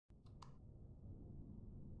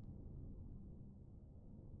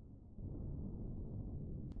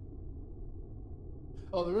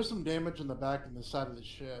Oh, there is some damage in the back and the side of the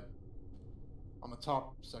ship. On the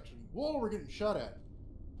top section. Whoa, we're getting shot at.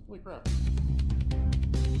 Holy crap.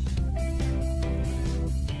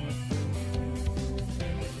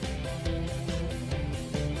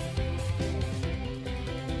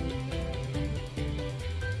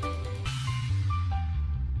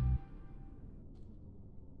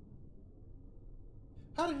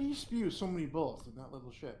 How did he spew so many bullets in that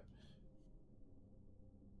little ship?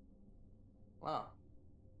 Wow.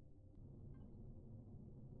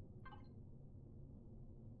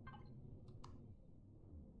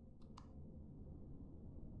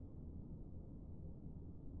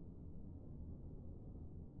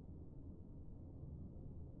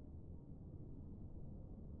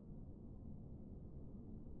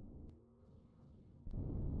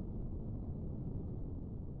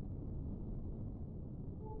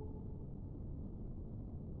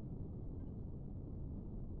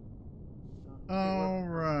 All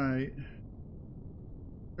right.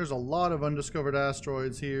 There's a lot of undiscovered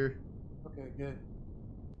asteroids here. Okay, good.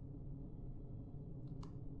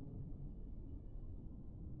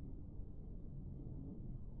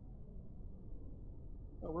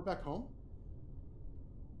 Oh, we're back home?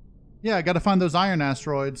 Yeah, I got to find those iron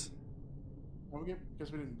asteroids. Oh, guess we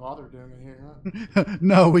didn't bother doing it here, huh?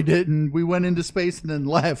 No, we didn't. We went into space and then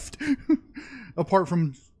left. Apart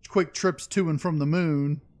from quick trips to and from the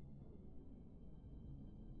moon.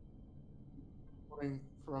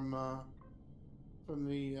 From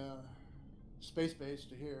the space base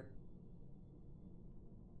to here.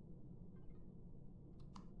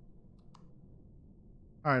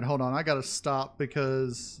 All right, hold on. I got to stop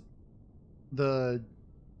because the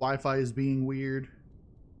Wi-Fi is being weird.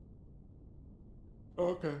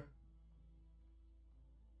 Okay.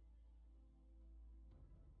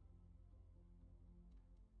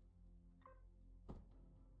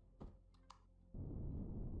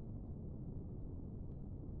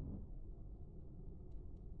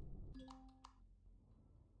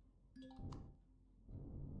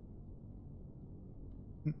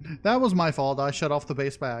 That was my fault. I shut off the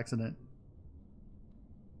base by accident.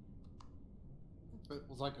 It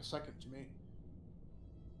was like a second to me.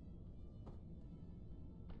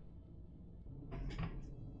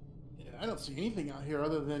 Yeah, I don't see anything out here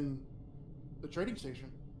other than the trading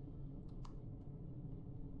station.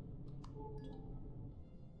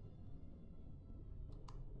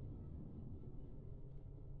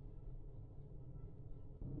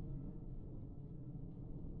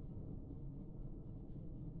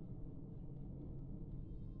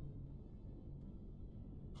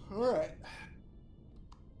 All right.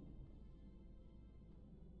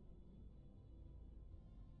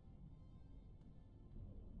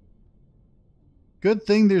 Good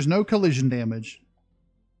thing there's no collision damage.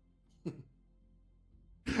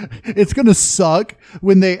 It's going to suck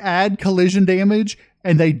when they add collision damage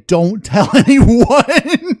and they don't tell anyone.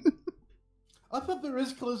 I thought there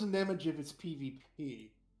is collision damage if it's PvP.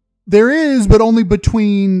 There is, but only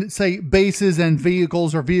between, say, bases and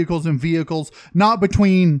vehicles or vehicles and vehicles, not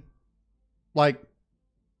between, like,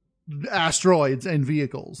 asteroids and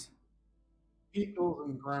vehicles. Vehicles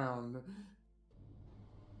and ground.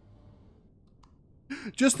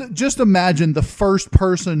 Just imagine the first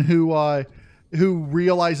person who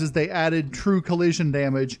realizes they added true collision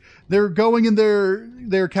damage. They're going in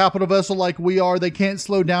their capital vessel like we are. They can't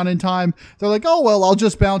slow down in time. They're like, oh well, I'll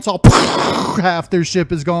just bounce off. Half their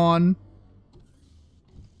ship is gone.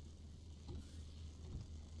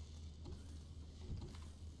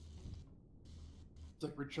 It's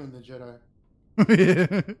like Return of the Jedi.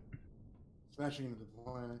 Yeah. Smashing into the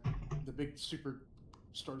planet. The big super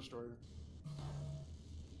Star Destroyer.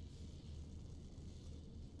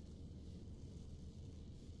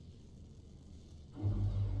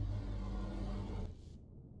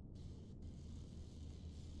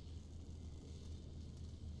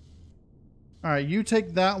 All right, you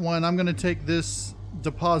take that one. I'm going to take this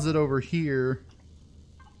deposit over here.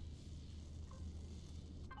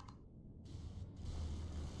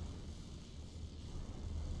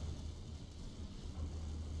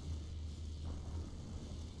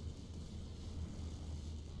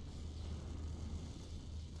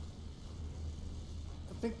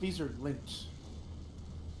 I think these are linked.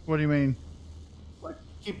 What do you mean? Like,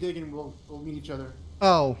 keep digging, we'll meet each other.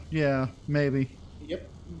 Oh, yeah, maybe. Yep.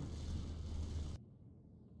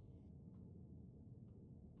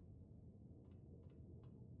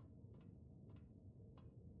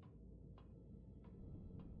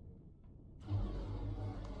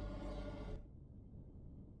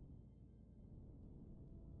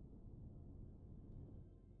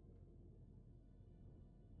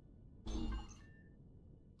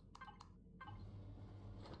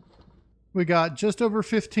 We got just over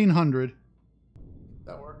 1,500.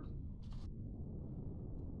 That worked.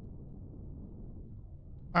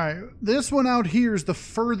 All right, this one out here is the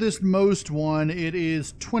furthest most one. It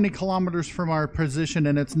is 20 kilometers from our position,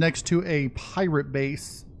 and it's next to a pirate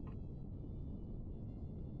base.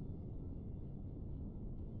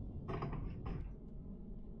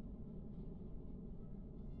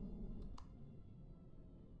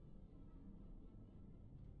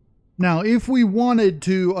 Now, if we wanted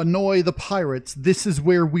to annoy the pirates, this is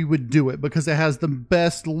where we would do it, because it has the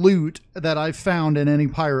best loot that I've found in any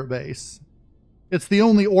pirate base. It's the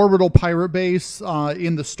only orbital pirate base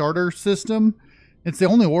in the starter system. It's the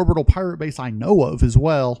only orbital pirate base I know of as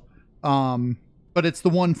well. But it's the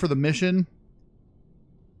one for the mission.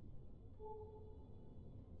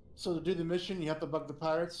 So to do the mission, you have to bug the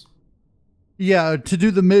pirates? Yeah, to do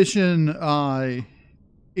the mission,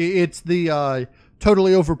 it's the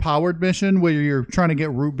totally overpowered mission where you're trying to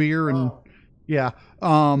get root beer and yeah.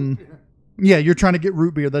 Yeah, you're trying to get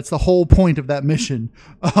root beer. That's the whole point of that mission.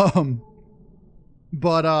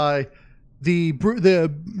 But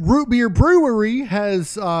the root beer brewery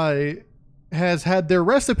has had their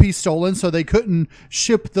recipe stolen, so they couldn't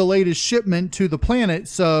ship the latest shipment to the planet.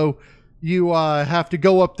 So you have to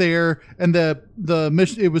go up there, and the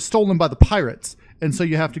mission, it was stolen by the pirates, and so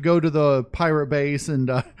you have to go to the pirate base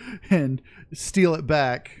and steal it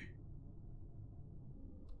back.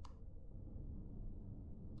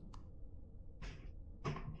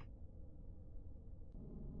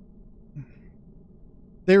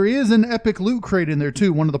 There is an epic loot crate in there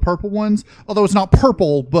too, one of the purple ones. Although it's not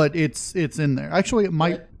purple, but it's in there. Actually, it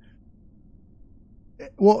might.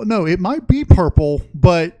 Well, no, it might be purple,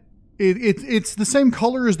 but it's the same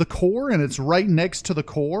color as the core, and it's right next to the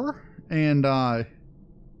core. And blow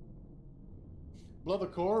the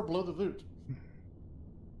core, blow the loot.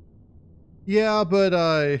 Yeah, but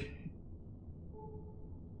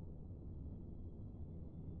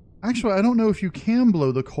actually, I don't know if you can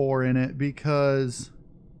blow the core in it, because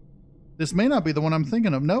this may not be the one I'm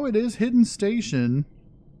thinking of. No, it is Hidden Station.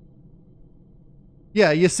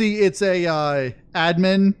 Yeah, you see, it's a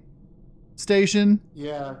admin station.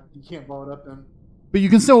 Yeah, you can't blow it up then. But you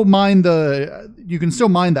can still mine the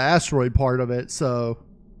asteroid part of it. So.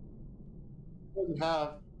 What do you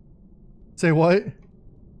have? Say what?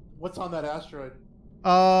 What's on that asteroid?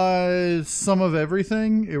 Some of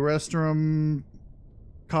everything. Erestrum,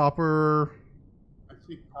 copper. I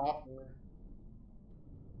see copper.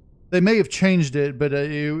 They may have changed it, but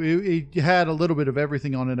it had a little bit of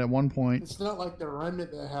everything on it at one point. It's not like the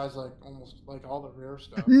remnant that has like almost like all the rare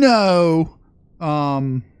stuff. No,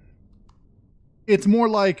 it's more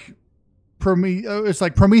like it's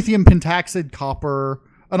like promethium pentaxid copper.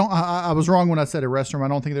 I was wrong when I said Erestrum. I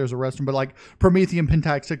don't think there's Erestrum, but like promethium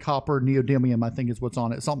pentaxid copper neodymium, I think is what's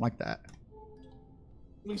on it, something like that.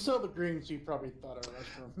 We saw the green, so you probably thought of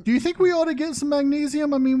Erestrum. Do you think we ought to get some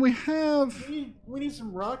magnesium? I mean, we have. We need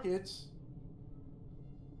some rockets.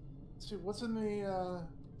 Let's see what's in the.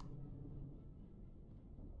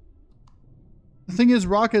 The thing is,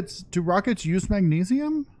 rockets. Do rockets use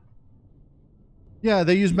magnesium? Yeah,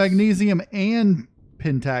 they use magnesium and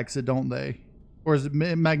pentaxid, don't they? Or is it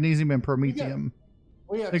magnesium and promethium?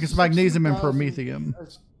 I think it's magnesium and promethium.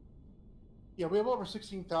 Yeah, we have over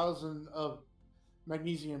 16,000 of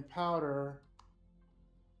magnesium powder,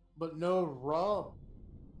 but no raw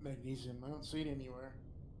magnesium. I don't see it anywhere.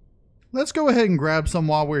 Let's go ahead and grab some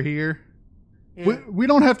while we're here. Yeah. We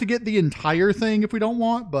don't have to get the entire thing if we don't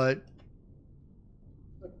want, but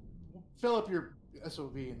fill up your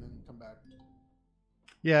S.O.V. and then come back.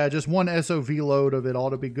 Yeah, just one S.O.V. load of it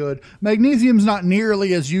ought to be good. Magnesium's not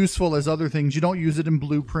nearly as useful as other things. You don't use it in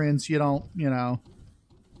blueprints. You don't, No.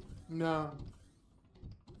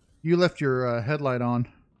 You left your headlight on.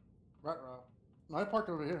 Right. I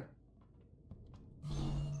parked over here.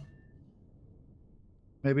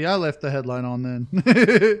 Maybe I left the headlight on then.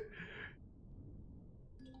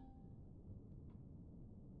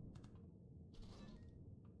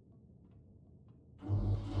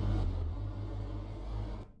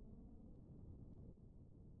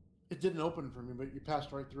 It didn't open for me, but you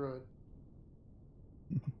passed right through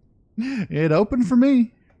it. It opened for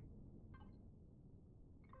me.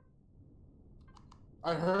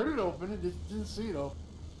 I heard it open. It didn't see it open.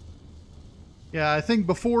 Yeah, I think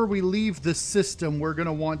before we leave the system, we're going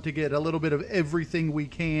to want to get a little bit of everything we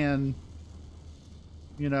can.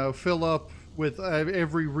 Fill up with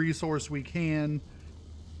every resource we can,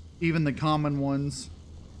 even the common ones.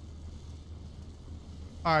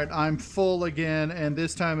 All right, I'm full again, and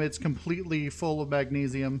this time it's completely full of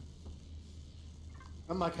magnesium.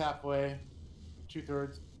 I'm like halfway,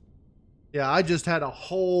 2/3. Yeah, I just had a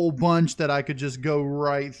whole bunch that I could just go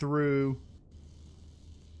right through.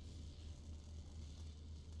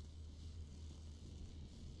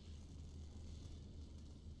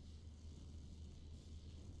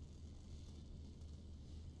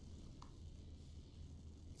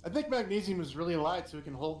 I think magnesium is really light, so we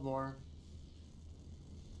can hold more.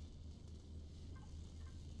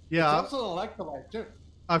 Yeah, it's also electrolyte too.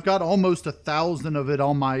 I've got almost 1,000 of it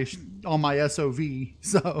on my S.O.V.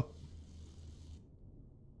 So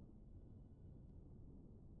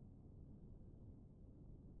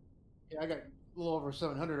Yeah, I got a little over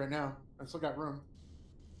 700 right now. I still got room.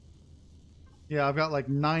 yeah, I've got like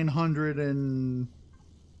 900 and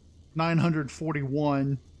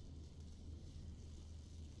 941.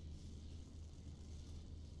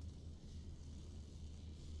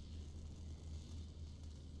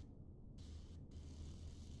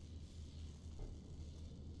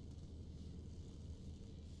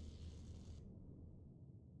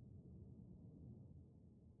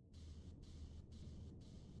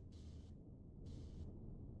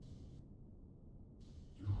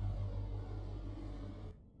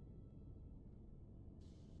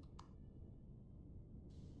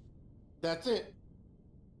 That's it.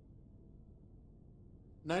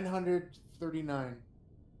 939.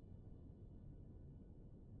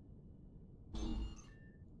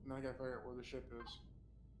 Now I gotta figure out where the ship is.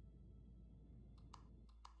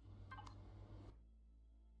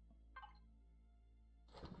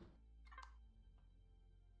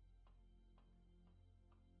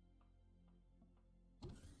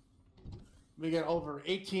 We got over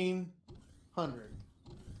 1,800.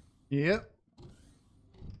 Yep.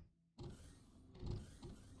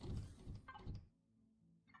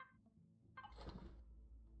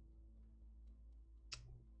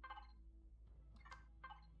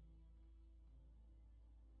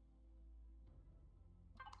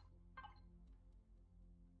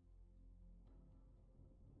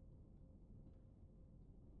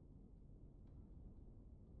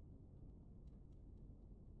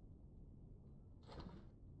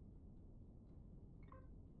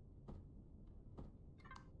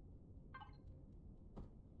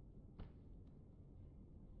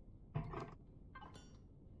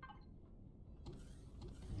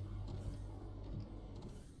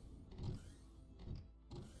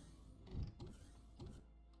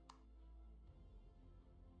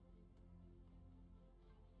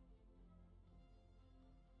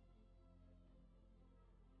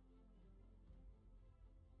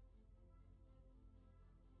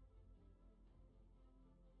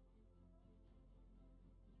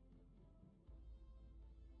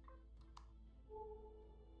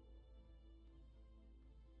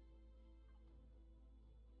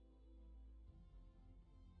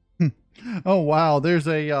 Oh wow, there's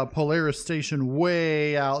a Polaris station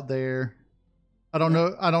way out there. I don't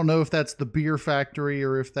know. I don't know if that's the beer factory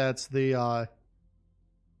or if that's the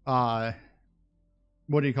uh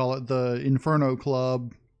what do you call it? The Inferno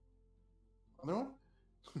Club. Other one?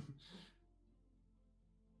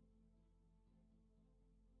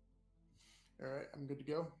 All right, I'm good to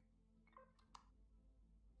go.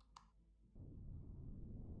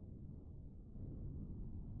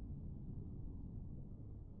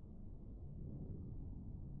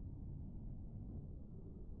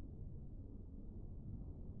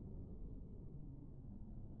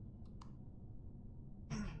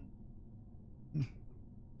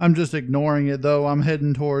 I'm just ignoring it though. I'm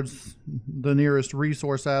heading towards the nearest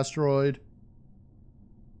resource asteroid.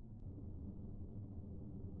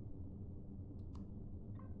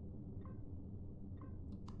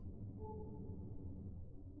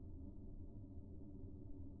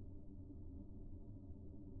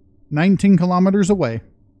 "19 kilometers away."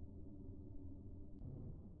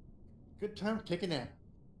 Good time to take a nap.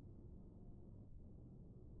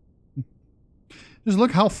 Just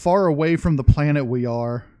look how far away from the planet we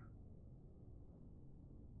are.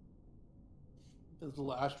 This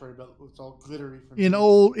little asteroid belt looks all glittery. In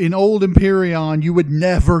old Empyrion, you would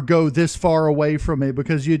never go this far away from it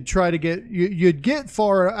because you'd try to you'd get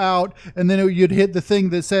far out, and then you'd hit the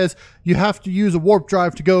thing that says you have to use a warp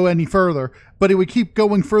drive to go any further. But it would keep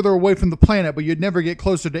going further away from the planet, but you'd never get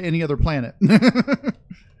closer to any other planet.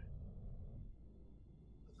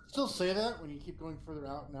 Still say that when you keep going further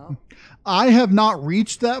out now? I have not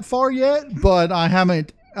reached that far yet, but I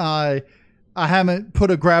haven't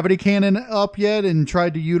put a gravity cannon up yet and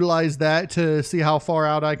tried to utilize that to see how far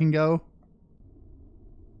out I can go.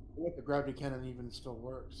 What, the gravity cannon even still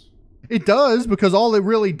works? It does, because all it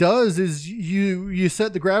really does is you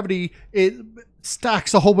set the gravity, it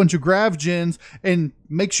stacks a whole bunch of grav gens and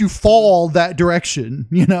makes you fall that direction,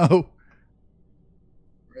 you know.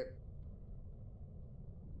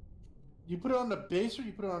 You put it on the base or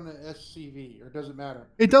you put it on the SCV, or does it matter?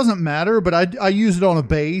 It doesn't matter, but I use it on a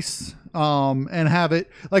base and have it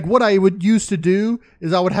like what I would used to do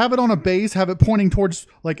is I would have it on a base, have it pointing towards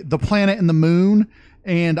like the planet and the moon,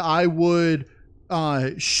 and I would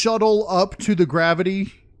shuttle up to the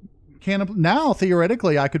gravity canopy. Now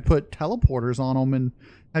theoretically I could put teleporters on them and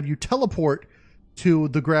have you teleport to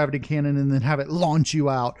the gravity cannon and then have it launch you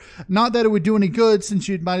out. Not that it would do any good since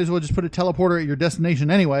you might as well just put a teleporter at your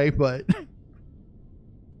destination anyway, but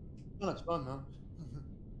Oh, that's fun though.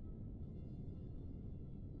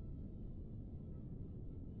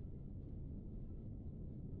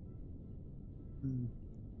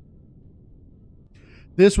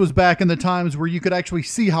 this was back in the times where you could actually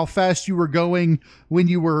see how fast you were going when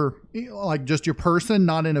you were like just your person,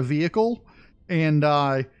 not in a vehicle. And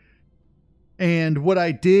what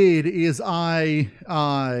I did is at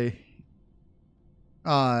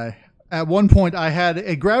one point I had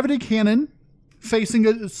a gravity cannon facing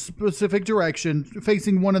a specific direction,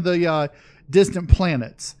 facing one of the distant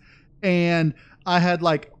planets, and I had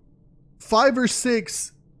like 5 or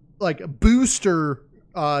 6 like booster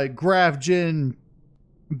grav gen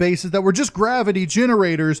bases that were just gravity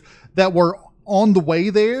generators that were on the way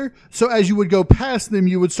there. So as you would go past them,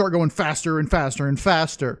 you would start going faster and faster and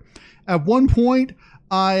faster. At one point,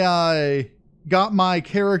 I got my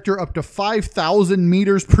character up to 5,000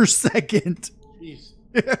 meters per second. Jeez.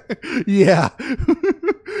 Yeah.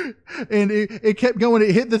 And it kept going.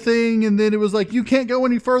 It hit the thing, and then it was like, you can't go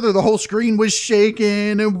any further. The whole screen was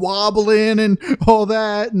shaking and wobbling and all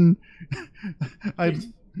that. And I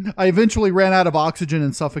eventually ran out of oxygen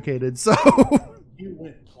and suffocated. So You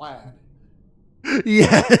went plaid.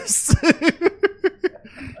 yes.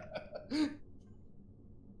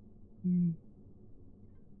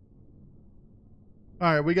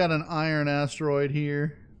 All right, we got an iron asteroid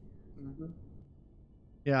here. Mm-hmm.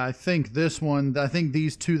 Yeah, I think this one, I think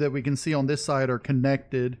these two that we can see on this side are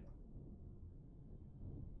connected.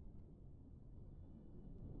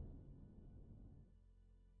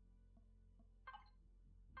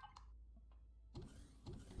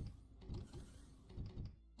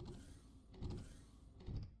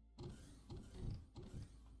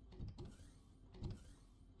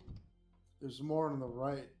 There's more on the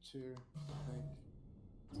right too, I think.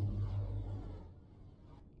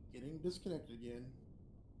 Getting disconnected again.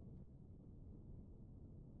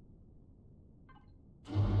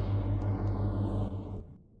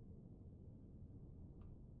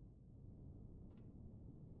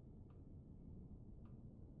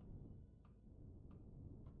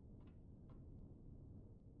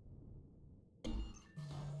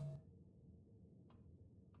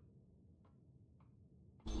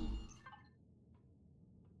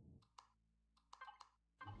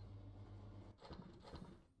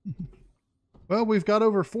 Well, we've got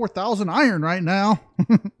over 4,000 iron right now.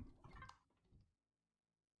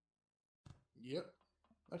 Yep.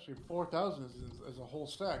 Actually, 4,000 is a whole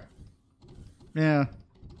stack. Yeah.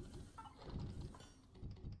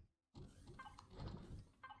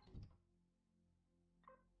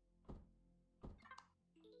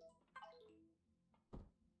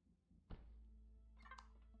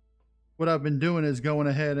 What I've been doing is going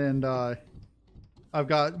ahead and I've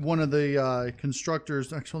got one of the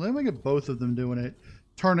constructors, actually let me get both of them doing it,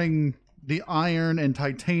 turning the iron and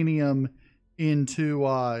titanium into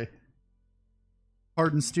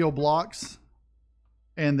hardened steel blocks,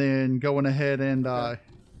 and then going ahead and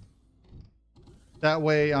that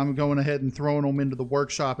way I'm going ahead and throwing them into the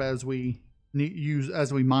workshop as we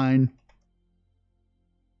mine.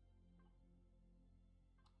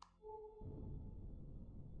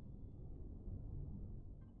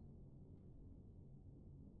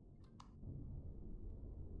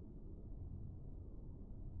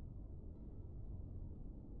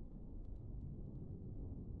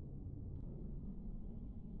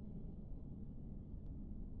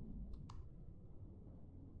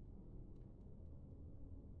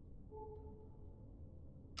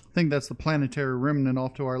 I think that's the planetary remnant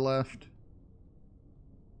off to our left.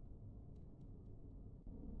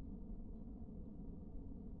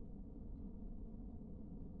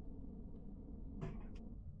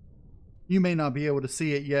 You may not be able to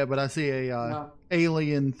see it yet, but I see a No.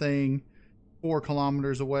 alien thing 4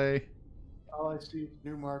 kilometers away. All I see is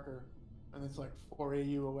new marker, and it's like 4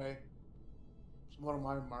 AU away. It's one of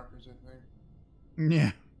my markers, I think.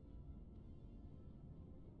 Yeah.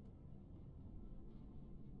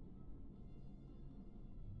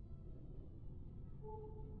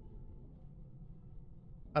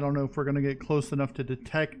 I don't know if we're going to get close enough to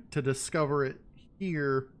discover it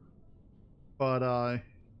here, but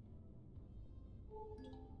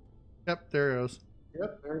yep, there it goes.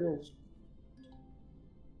 Yep, there it is.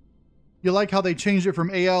 You like how they changed it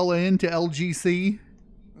from ALN to LGC?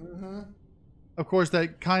 Mm-hmm. Of course,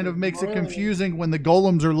 that kind of makes it Really? confusing when the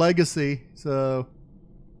golems are legacy. So,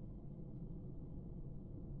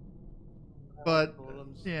 but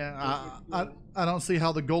yeah, I don't see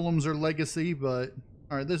how the golems are legacy. But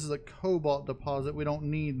all right, this is a cobalt deposit. We don't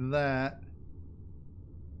need that.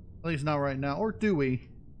 At least not right now. Or do we?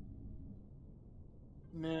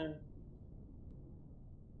 Nah.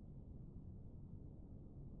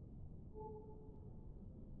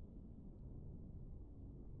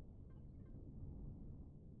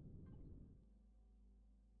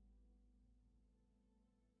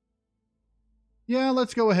 Yeah,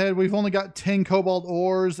 let's go ahead. We've only got 10 cobalt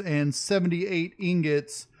ores and 78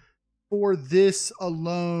 ingots. For this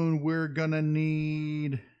alone, we're going to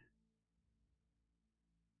need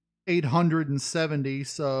 870.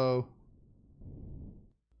 So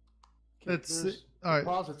let's see. All right.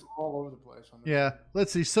 Deposits all over the place on this. Yeah,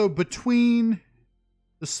 let's see. So between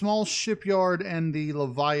the small shipyard and the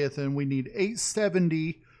Leviathan, we need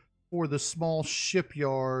 870 for the small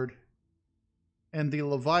shipyard and the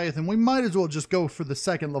Leviathan. We might as well just go for the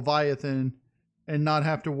second Leviathan and not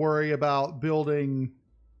have to worry about building,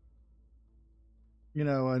 you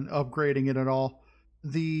know, and upgrading it at all.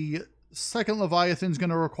 The second Leviathan is going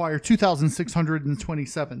to require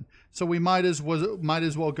 2,627. So we might as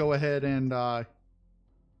well go ahead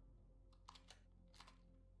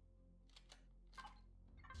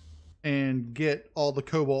and get all the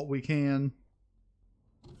cobalt we can.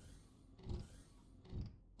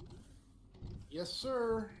 Yes,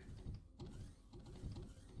 sir.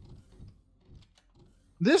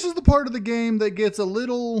 This is the part of the game that gets a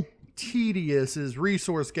little tedious, is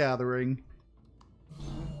resource gathering.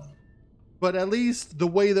 But at least the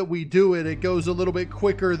way that we do it, it goes a little bit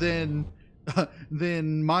quicker than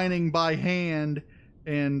than mining by hand,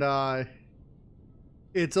 and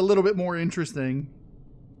it's a little bit more interesting.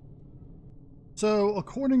 So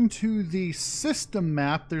according to the system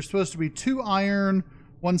map, there's supposed to be 2 iron,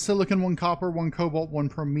 1 silicon, 1 copper, 1 cobalt, 1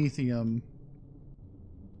 promethium.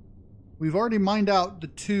 We've already mined out the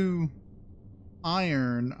 2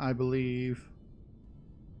 iron, I believe,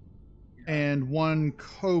 and 1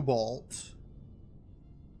 cobalt.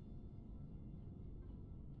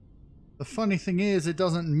 The funny thing is, it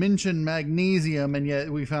doesn't mention magnesium, and yet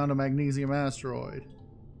we found a magnesium asteroid.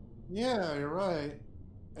 Yeah, you're right.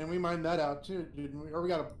 And we mined that out too, didn't we? Or we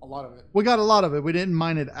got a lot of it. We got a lot of it. We didn't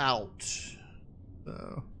mine it out.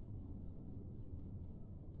 So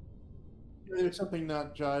There's something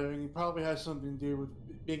not jiving. It probably has something to do with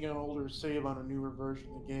being an older save on a newer version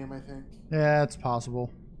of the game, I think. yeah, it's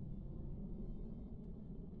possible.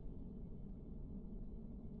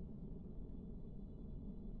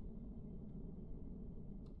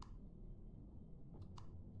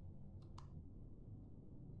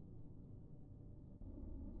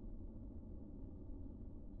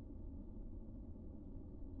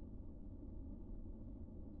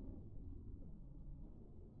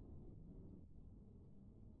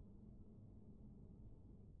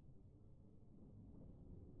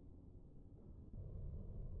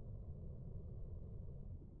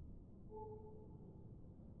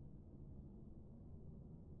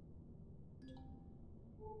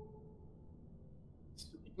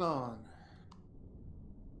 Silicon.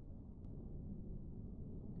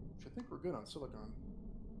 I think we're good on silicon.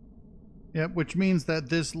 Yep, which means that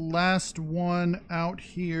this last one out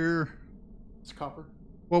here... It's copper.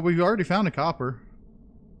 Well, we've already found a copper.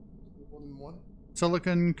 More than one?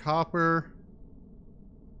 Silicon, copper...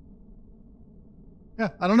 Yeah,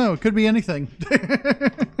 I don't know. It could be anything. Because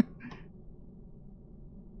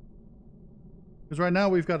right now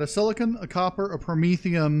we've got a silicon, a copper, a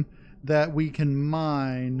promethium that we can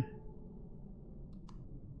mine.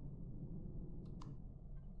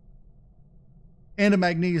 And a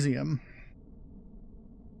magnesium.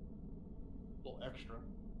 A little extra.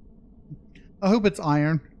 I hope it's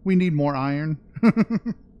iron. We need more iron.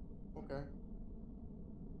 Okay.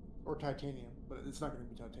 Or titanium, but it's not going to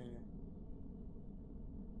be titanium.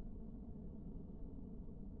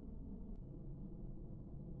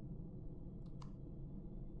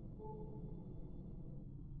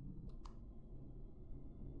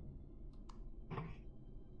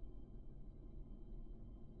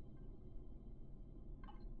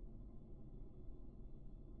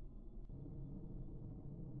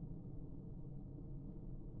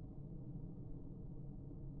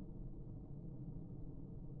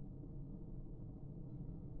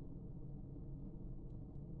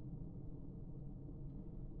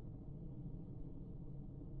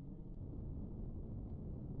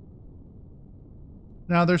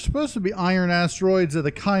 Now, there's supposed to be iron asteroids at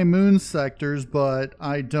the Kai Moon sectors, but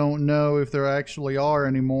I don't know if there actually are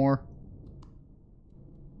anymore.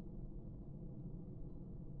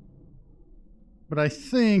 But I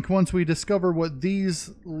think once we discover what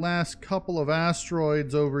these last couple of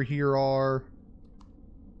asteroids over here are,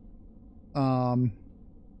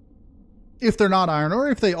 if they're not iron, or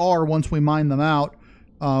if they are, once we mine them out,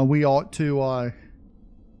 we ought to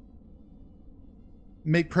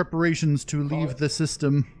make preparations to leave the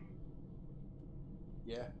system.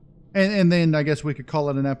 Yeah. And then I guess we could call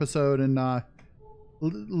it an episode and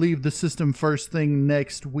leave the system first thing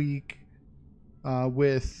next week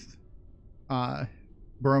with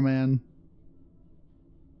Broman.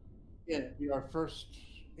 Yeah, it'd be our first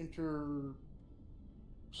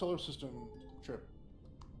solar system trip.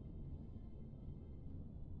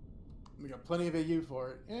 We got plenty of AU for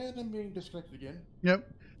it, and I'm being disconnected again.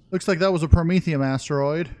 Yep. Looks like that was a Prometheum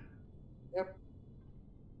asteroid. Yep.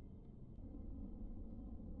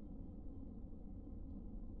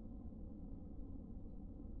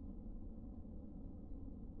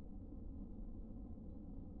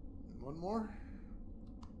 One more?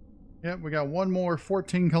 Yep, we got one more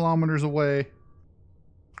 14 kilometers away.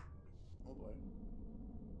 Oh boy.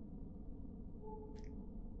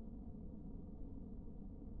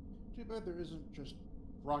 Too bad there isn't just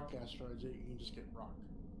rock asteroids that you can just get rock.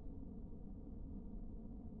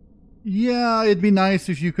 Yeah, it'd be nice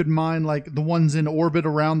if you could mine like the ones in orbit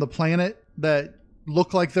around the planet that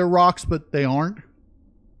look like they're rocks, but they aren't.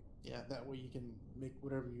 Yeah, that way you can make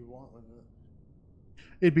whatever you want with it.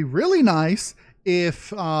 It'd be really nice if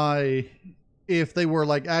they were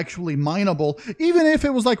like actually mineable, even if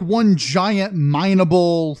it was like one giant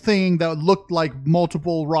mineable thing that looked like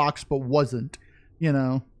multiple rocks but wasn't, you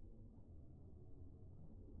know.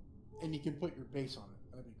 And you can put your base on it.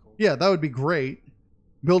 That'd be cool. Yeah, that would be great.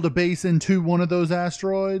 Build a base into one of those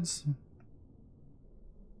asteroids.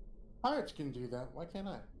 Pirates can do that. Why can't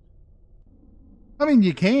I? I mean,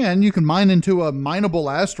 you can. You can mine into a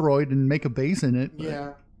mineable asteroid and make a base in it. But...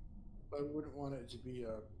 yeah. But I wouldn't want it to be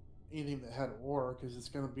anything that had ore, because it's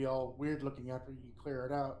going to be all weird looking after you clear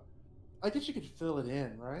it out. I guess you could fill it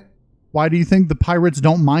in, right? Why do you think the pirates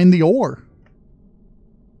don't mine the ore?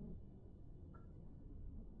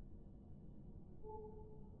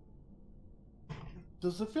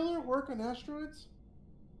 Does the filler work on asteroids?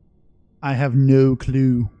 I have no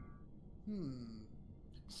clue.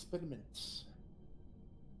 Experiments.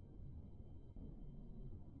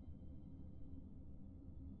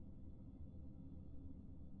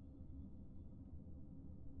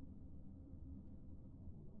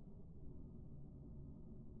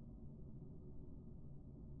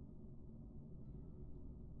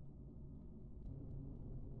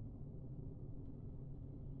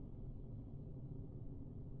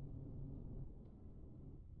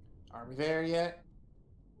 Are we there yet?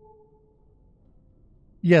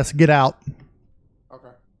 Yes, get out. Okay.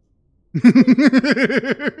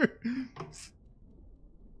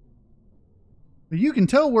 You can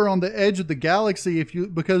tell we're on the edge of the galaxy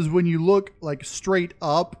because when you look like straight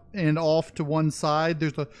up and off to one side,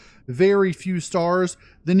 there's a very few stars.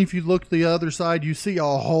 Then if you look the other side, you see a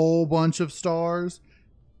whole bunch of stars.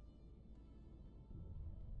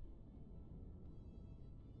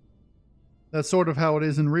 That's sort of how it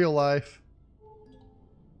is in real life.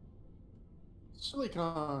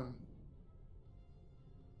 Silicon.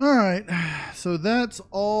 All right, so that's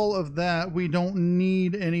all of that. We don't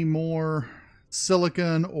need any more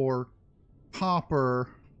silicon or copper.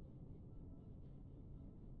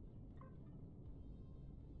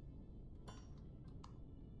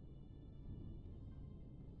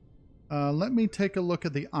 Let me take a look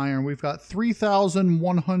at the iron. We've got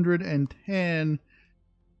 3,110.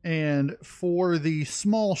 And for the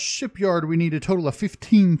small shipyard, we need a total of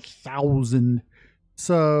 15,000.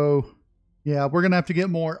 So, yeah, we're going to have to get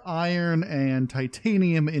more iron and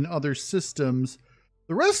titanium in other systems.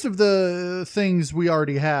 The rest of the things we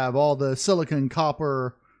already have, all the silicon,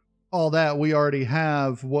 copper, all that, we already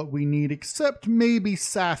have what we need, except maybe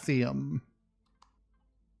sathium.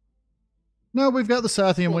 No, we've got the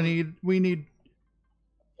sathium we need.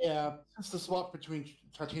 Yeah, since the swap between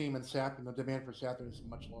titanium and sapphire, the demand for sapphire is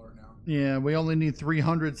much lower now. Yeah, we only need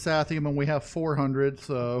 300 sathium and we have 400,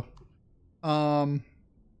 so... Alright,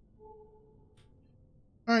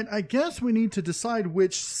 I guess we need to decide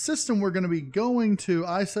which system we're going to be going to.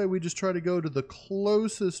 I say we just try to go to the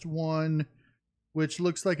closest one, which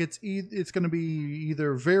looks like it's going to be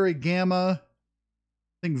either Very Gamma.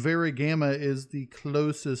 I think Very Gamma is the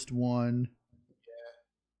closest one.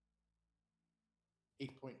 Yeah.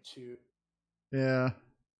 8.2. Yeah.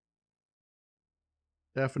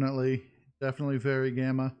 Definitely. Definitely very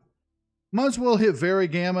gamma. Might as well hit very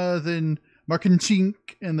gamma, then Markenchink,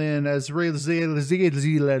 and then Azrael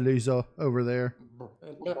over there.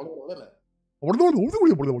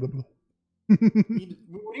 We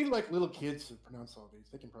need like little kids to pronounce all these.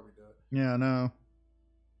 They can probably do it. Yeah, I know.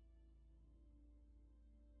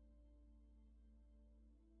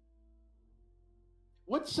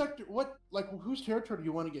 What sector? What whose territory do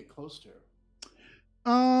you want to get close to?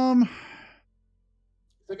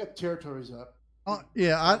 They got territories up.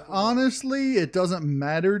 Yeah, honestly, it doesn't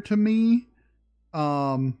matter to me.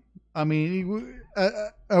 I mean,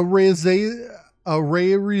 Rizila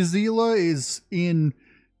is in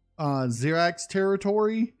Xerax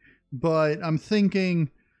territory, but I'm thinking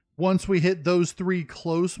once we hit those 3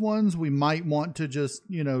 close ones, we might want to just,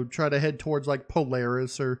 try to head towards like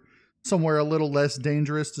Polaris or somewhere a little less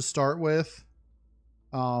dangerous to start with.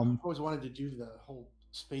 I've always wanted to do the whole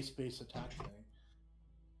space-based attack thing.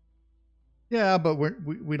 Yeah, but we're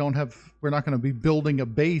not going to be building a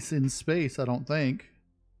base in space, I don't think.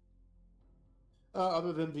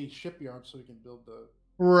 Other than the shipyard, so we can build the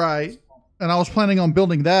right. And I was planning on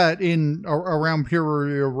building that in around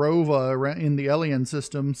PERURURUROVOR in the Alien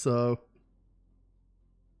system. So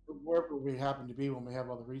wherever we happen to be when we have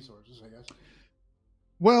all the resources, I guess.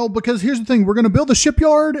 Well, because here's the thing: we're going to build a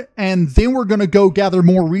shipyard, and then we're going to go gather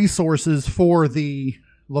more resources for the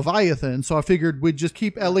Leviathan. So I figured we'd just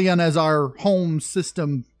keep Alien as our home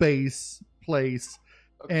system base place.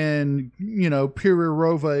 Okay. And,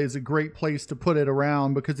 PERURURUROVOR is a great place to put it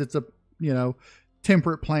around because it's a,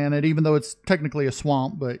 temperate planet, even though it's technically a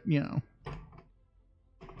swamp, but,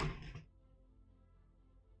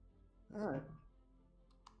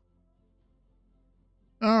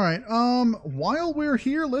 All right. While we're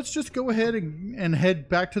here, let's just go ahead and head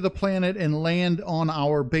back to the planet and land on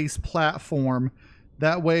our base platform.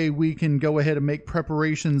 That way we can go ahead and make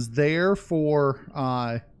preparations there for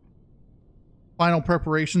final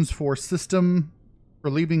preparations for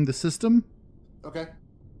leaving the system. Okay.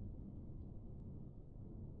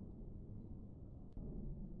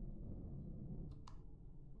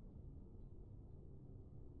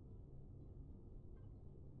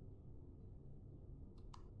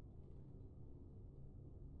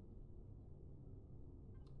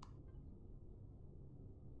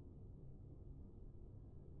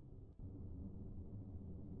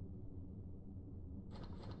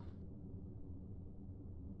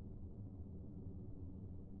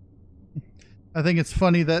 I think it's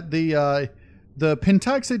funny that the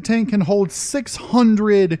Pentaxid tank can hold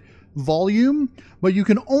 600 volume, but you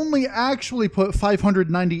can only actually put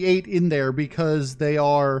 598 in there because they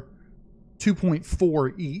are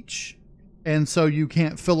 2.4 each. And so you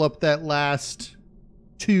can't fill up that last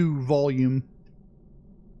 2 volume.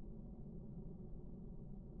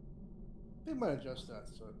 They might adjust that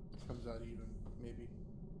so it comes out even, maybe.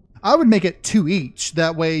 I would make it 2 each.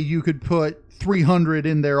 That way you could put 300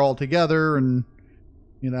 in there altogether, and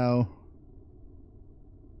I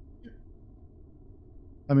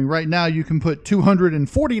mean, right now you can put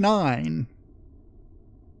 249.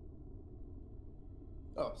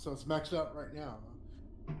 Oh, so it's maxed out right now.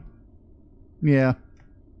 Yeah.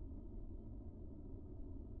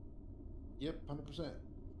 Yep, 100%.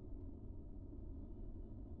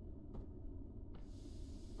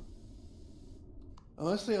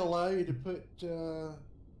 Unless they allow you to put,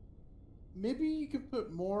 maybe you could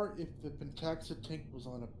put more if the Pentaxid tank was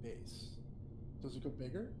on a base. Does it go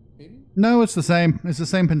bigger? Maybe? No, it's the same. It's the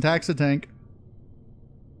same Pentaxid tank.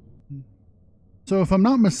 So if I'm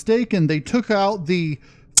not mistaken, they took out the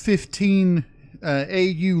 15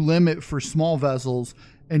 AU limit for small vessels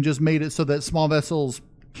and just made it so that small vessels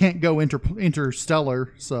can't go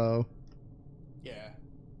interstellar. So yeah,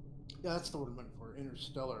 that's the word I meant for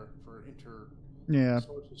interstellar for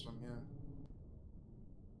solar system. Yeah,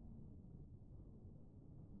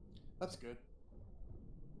 that's good.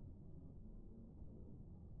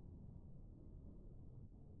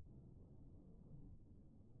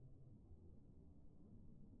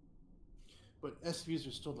 But SVs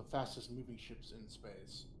are still the fastest moving ships in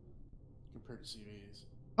space compared to CVs.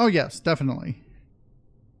 Oh, yes, definitely.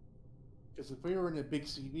 Because if we were in a big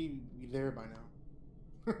CV, we'd be there by now.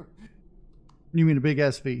 You mean a big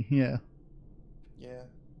SV? Yeah. Yeah.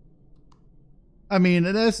 I mean,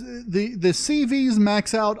 the CVs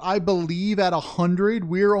max out, I believe, at 100.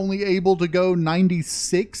 We're only able to go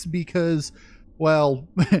 96 because, well,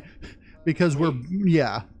 because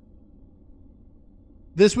yeah.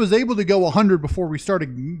 This was able to go 100 before we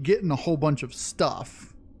started getting a whole bunch of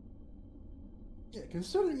stuff. Yeah,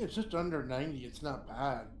 considering it's just under 90, it's not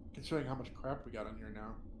bad, considering how much crap we got on here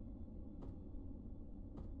now.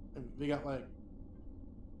 And we got like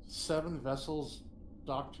 7 vessels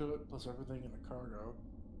docked to it, plus everything in the cargo.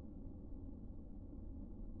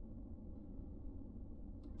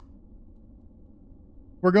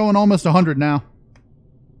 We're going almost 100 now.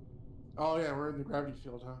 Oh yeah, we're in the gravity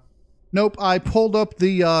field, huh? Nope, I pulled up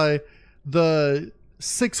the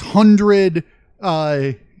 600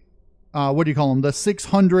 what do you call them? The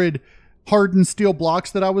 600 hardened steel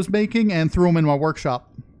blocks that I was making and threw them in my workshop.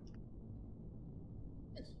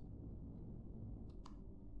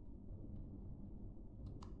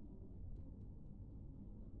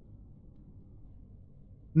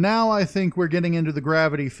 Now I think we're getting into the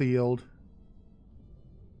gravity field.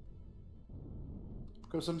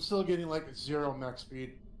 Because I'm still getting like 0 max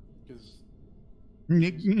speed. Because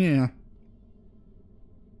yeah.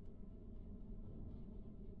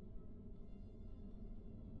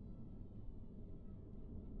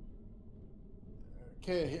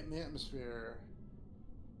 Okay, hitting the atmosphere.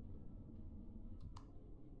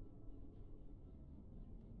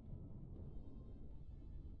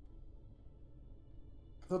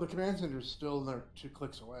 Though the command center is still there 2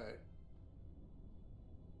 clicks away.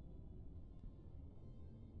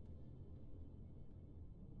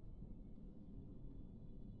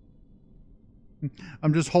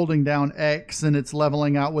 I'm just holding down X and it's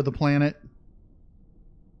leveling out with the planet.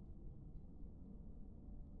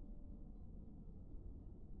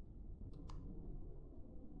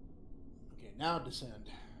 Okay, now descend.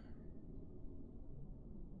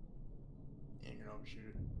 And you're gonna overshoot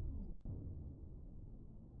it.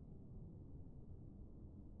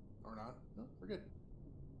 Or not. No, we're good.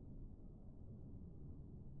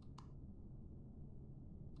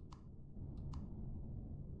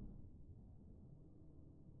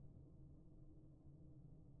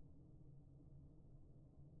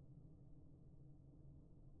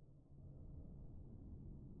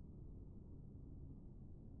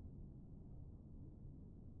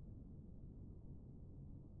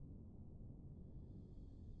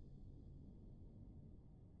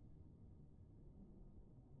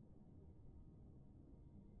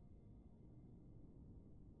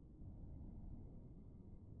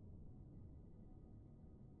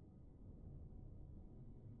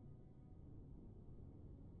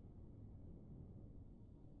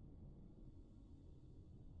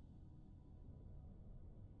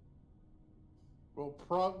 We'll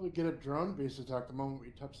probably get a drone base attack the moment we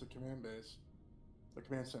touch the command base. The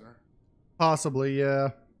command center. Possibly, yeah.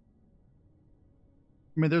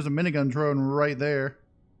 I mean, there's a minigun drone right there.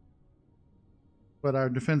 But our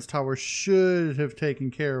defense tower should have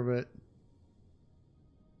taken care of it.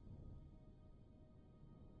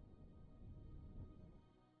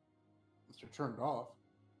 Must have turned off.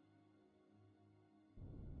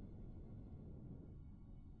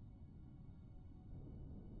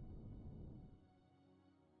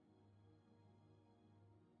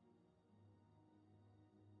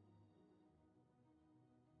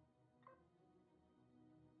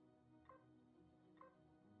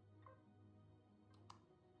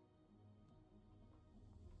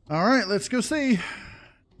 All right, let's go see.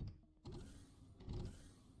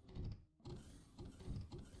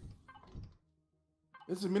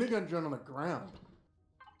 This is a minigun drone on the ground.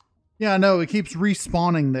 Yeah, I know. It keeps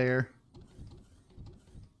respawning there.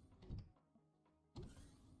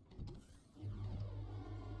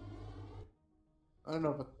 I don't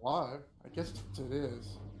know if it's live. I guess it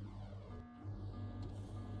is.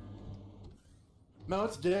 No,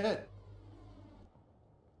 it's dead.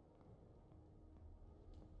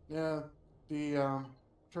 Yeah, the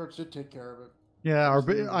church did take care of it. Yeah,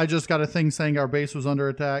 I just got a thing saying our base was under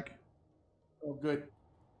attack. Oh, good.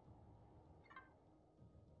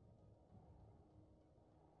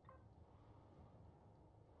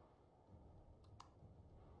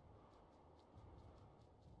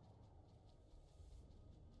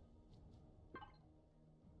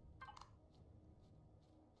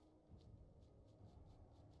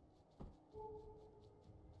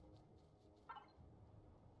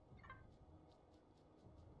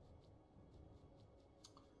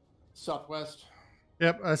 Southwest.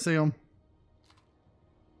 Yep, I see them.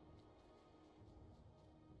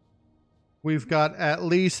 We've got at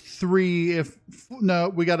least 3,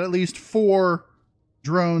 we got at least 4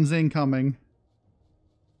 drones incoming.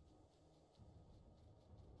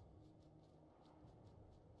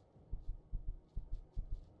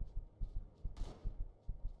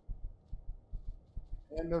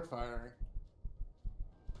 And they're firing.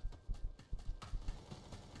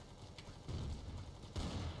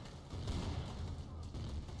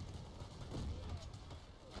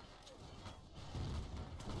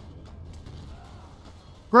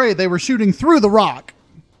 Great, they were shooting through the rock.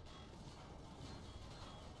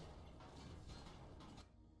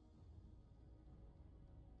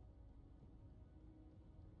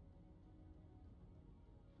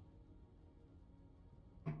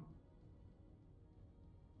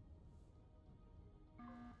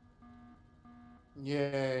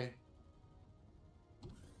 Yay.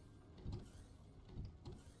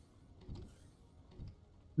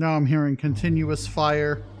 Now I'm hearing continuous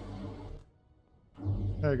fire.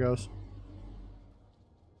 There it goes.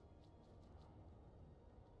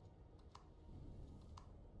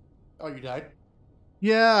 Oh, you died?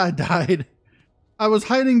 Yeah, I died. I was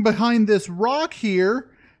hiding behind this rock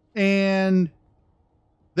here, and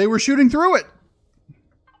they were shooting through it.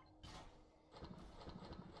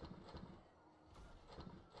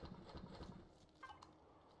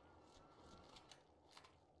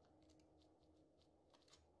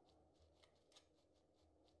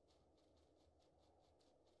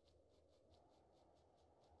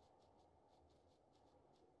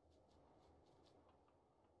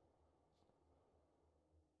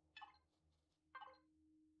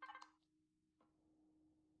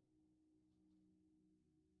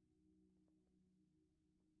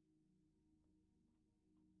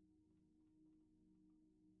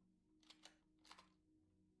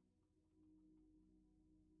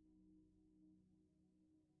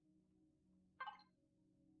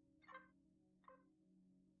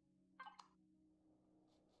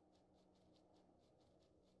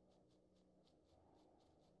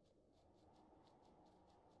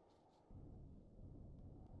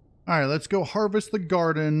 All right, let's go harvest the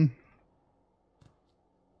garden.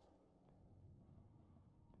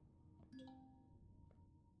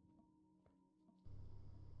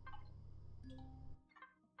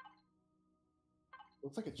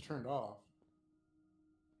 Looks like it's turned off.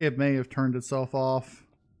 It may have turned itself off.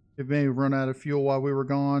 It may have run out of fuel while we were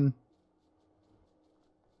gone.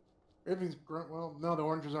 Everything's grown. Well, no, the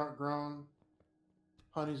oranges aren't grown.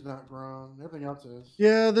 Honey's not grown. Everything else is.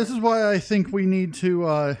 Yeah, this is why I think we need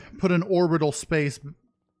to put an orbital space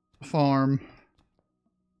farm.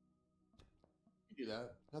 You do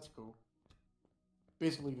that. That's cool.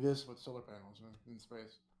 Basically, this with solar panels in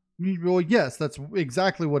space. Well, yes, that's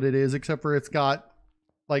exactly what it is, except for it's got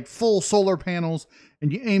like full solar panels,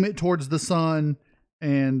 and you aim it towards the sun,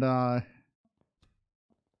 and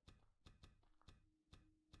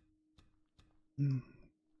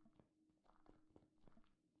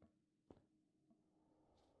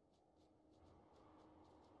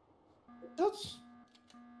That's.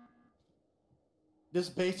 This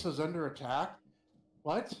base is under attack.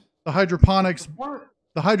 What? the hydroponics. What?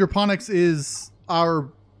 The hydroponics is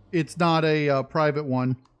our. It's not a private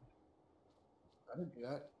one. I didn't do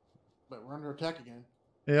that. But we're under attack again.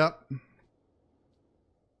 Yep.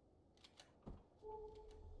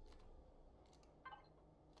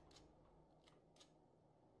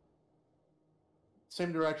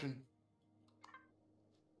 Same direction.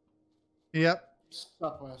 Yep.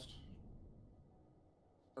 Southwest.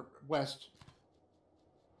 Or west.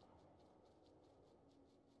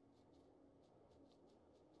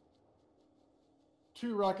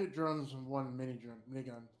 Two rocket drones and one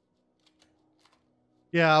minigun.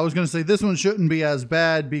 Yeah, I was gonna say this one shouldn't be as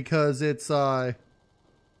bad because it's the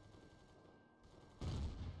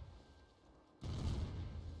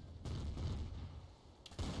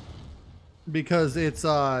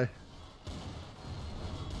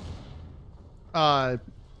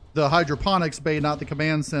hydroponics bay, not the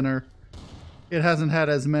command center. It hasn't had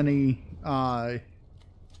as many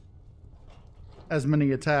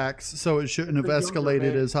attacks, so it shouldn't have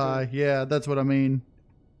escalated as high. Yeah, that's what I mean.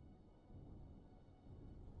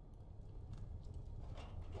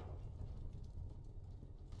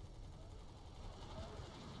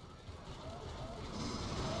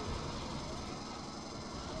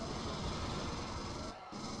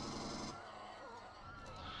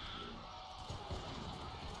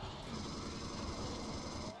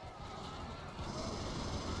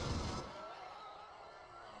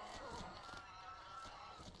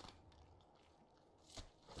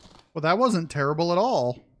 Well, that wasn't terrible at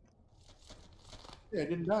all. Yeah, it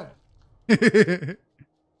didn't die.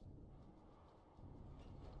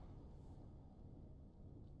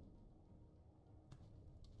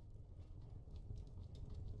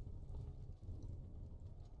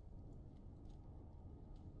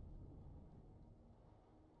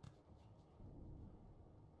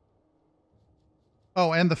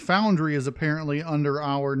 Oh, and the foundry is apparently under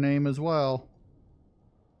our name as well.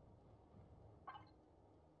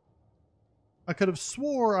 I could have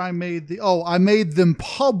swore I made the... Oh, I made them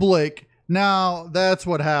public. Now, that's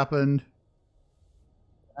what happened.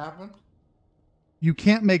 What happened? You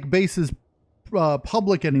can't make bases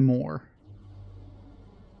public anymore.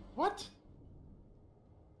 What?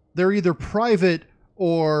 They're either private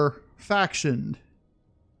or factioned.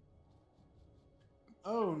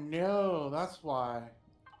 Oh no, that's why.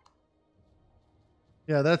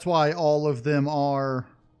 Yeah, that's why all of them are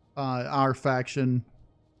our faction.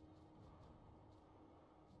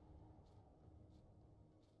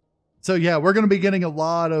 So yeah, we're going to be getting a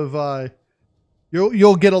lot of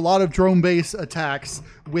you'll get a lot of drone base attacks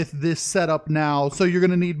with this setup now. So you're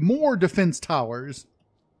going to need more defense towers.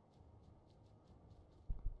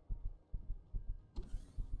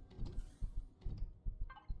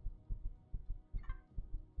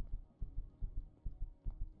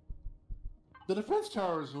 The defense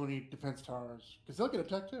towers will need defense towers because they'll get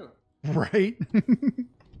attacked too. Right.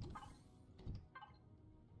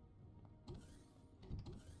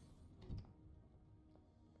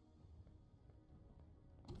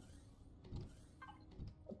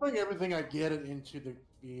 I'm putting everything I get it into the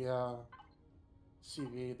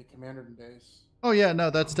CV, the commander base. Oh yeah, no,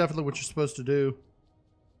 that's definitely what you're supposed to do.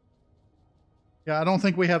 Yeah, I don't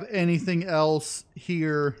think we have anything else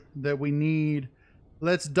here that we need.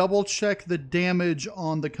 Let's double check the damage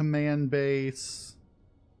on the command base.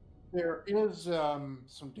 There is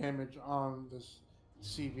some damage on this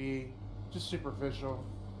CV, just superficial.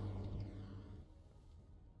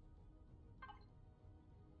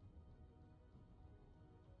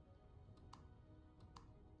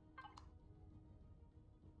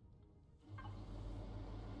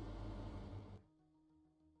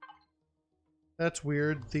 That's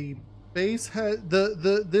weird. The base has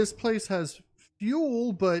this place has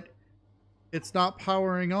fuel, but it's not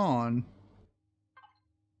powering on.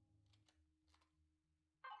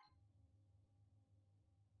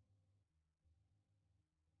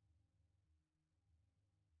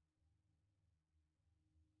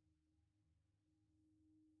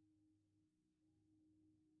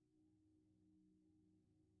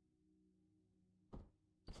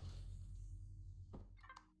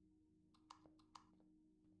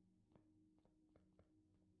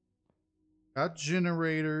 Got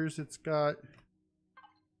generators. It's got...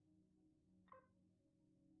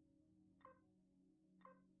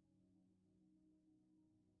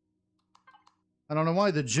 I don't know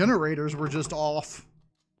why the generators were just off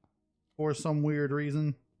for some weird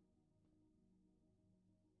reason.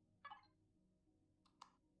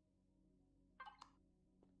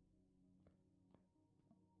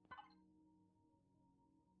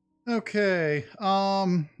 Okay.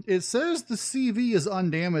 It says the CV is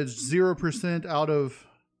undamaged, 0% out of...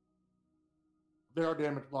 There are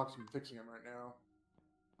damage blocks. I'm fixing them right now.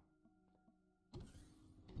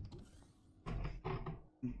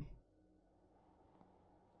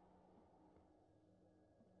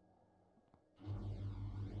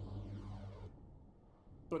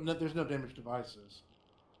 But no, there's no damaged devices.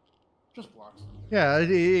 Just blocks. Yeah,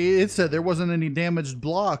 it said there wasn't any damaged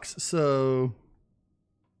blocks, so...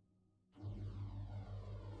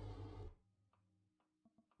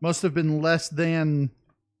 Must have been less than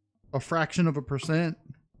a fraction of a percent.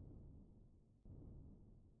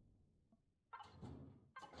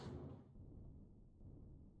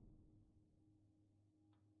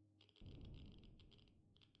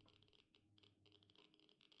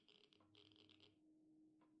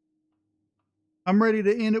 I'm ready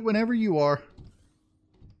to end it whenever you are.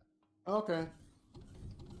 Okay.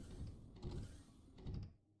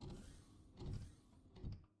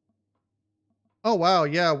 Oh, wow.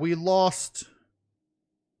 Yeah, we lost...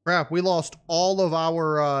 Crap, we lost all of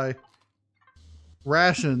our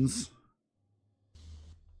rations.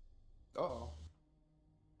 Uh-oh.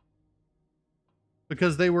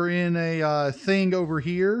 Because they were in a thing over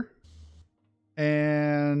here.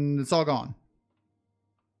 And it's all gone.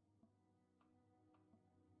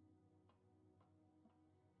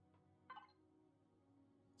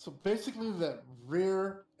 So basically the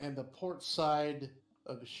rear and the port side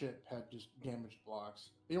of the ship had just damaged blocks.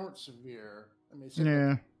 They weren't severe. I mean, Yeah.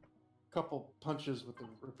 like a couple punches with the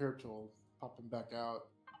repair tool, pop them back out.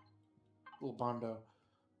 Little bondo.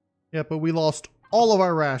 Yeah, but we lost all of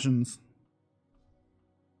our rations.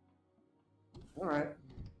 All right.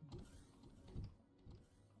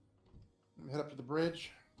 Head up to the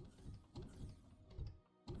bridge.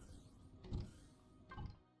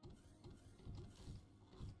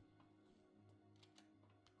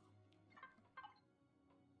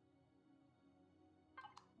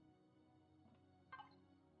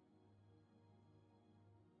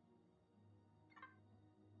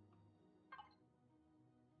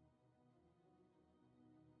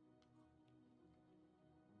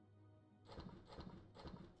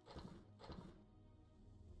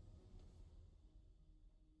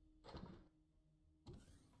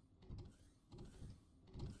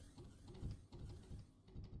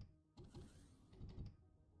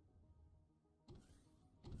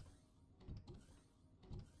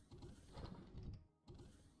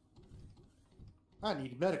 I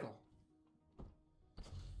need medical.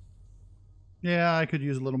 Yeah, I could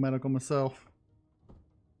use a little medical myself.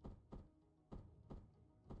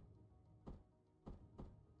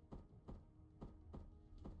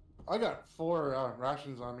 I got 4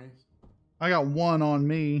 rations on me. I got 1 on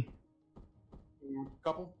me.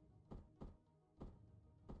 Couple.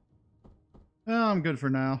 Oh, I'm good for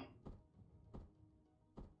now.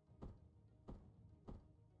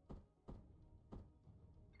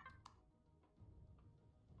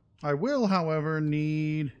 I will, however,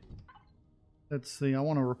 need... Let's see, I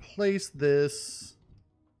want to replace this.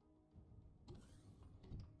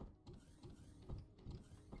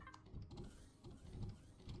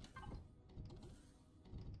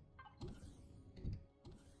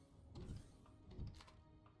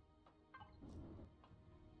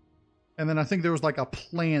 And then I think there was like a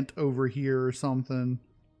plant over here or something.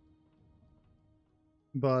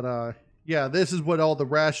 But, yeah, this is what all the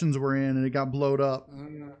rations were in, and it got blowed up.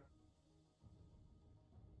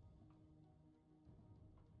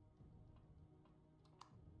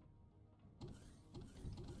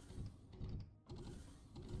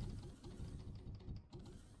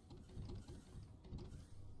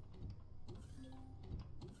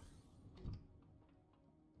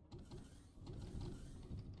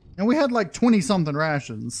 And we had like 20-something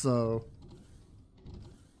rations, so...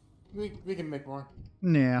 We can make more.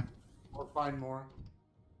 Yeah. Or find more.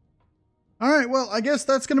 Alright, well, I guess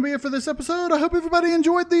that's going to be it for this episode. I hope everybody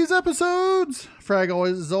enjoyed these episodes. Frag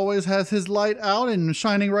always has his light out and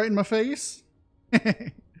shining right in my face.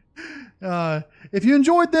 If you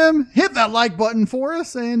enjoyed them, hit that like button for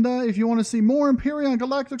us. And if you want to see more Empyrion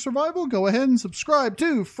Galactic Survival, go ahead and subscribe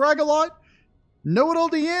to FRAGaLOT,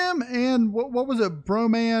 KnowItAllDM, and what was it?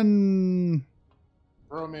 Broman...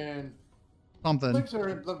 something. Links are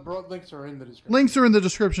in the description. Links are in the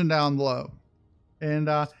description down below. And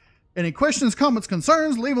any questions, comments,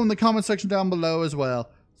 concerns, leave them in the comment section down below as well.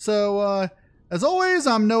 So, as always,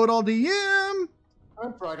 I'm KnowItAllDM.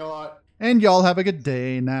 I'm FRAGaLOT. And y'all have a good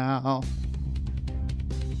day now.